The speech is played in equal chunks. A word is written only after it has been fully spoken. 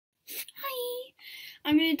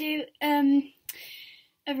I'm going to do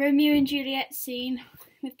a Romeo and Juliet scene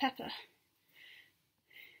with Pepper.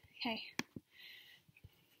 Okay.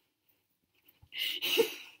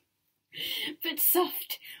 But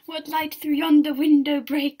soft, what light through yonder window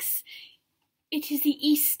breaks? It is the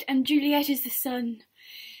east, and Juliet is the sun.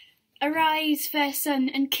 Arise, fair sun,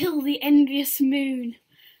 and kill the envious moon.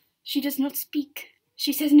 She does not speak,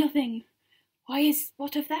 she says nothing.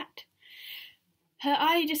 What of that? Her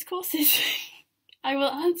eye discourses. I will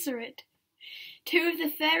answer it. Two of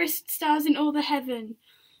the fairest stars in all the heaven,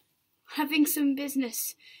 having some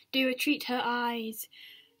business, do entreat her eyes,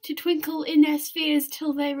 to twinkle in their spheres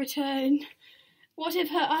till they return. What if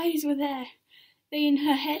her eyes were there? They in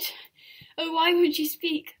her head? Oh, why won't you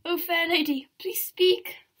speak? Oh, fair lady, please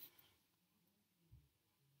speak.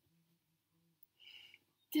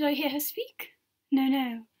 Did I hear her speak? No,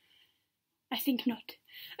 no, I think not.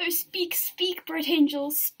 Oh, speak, speak, bright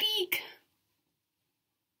angel, speak!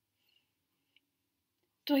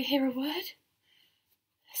 Do I hear a word?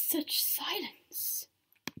 Such silence.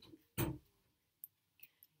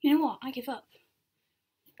 You know what? I give up.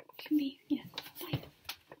 It can be, fine.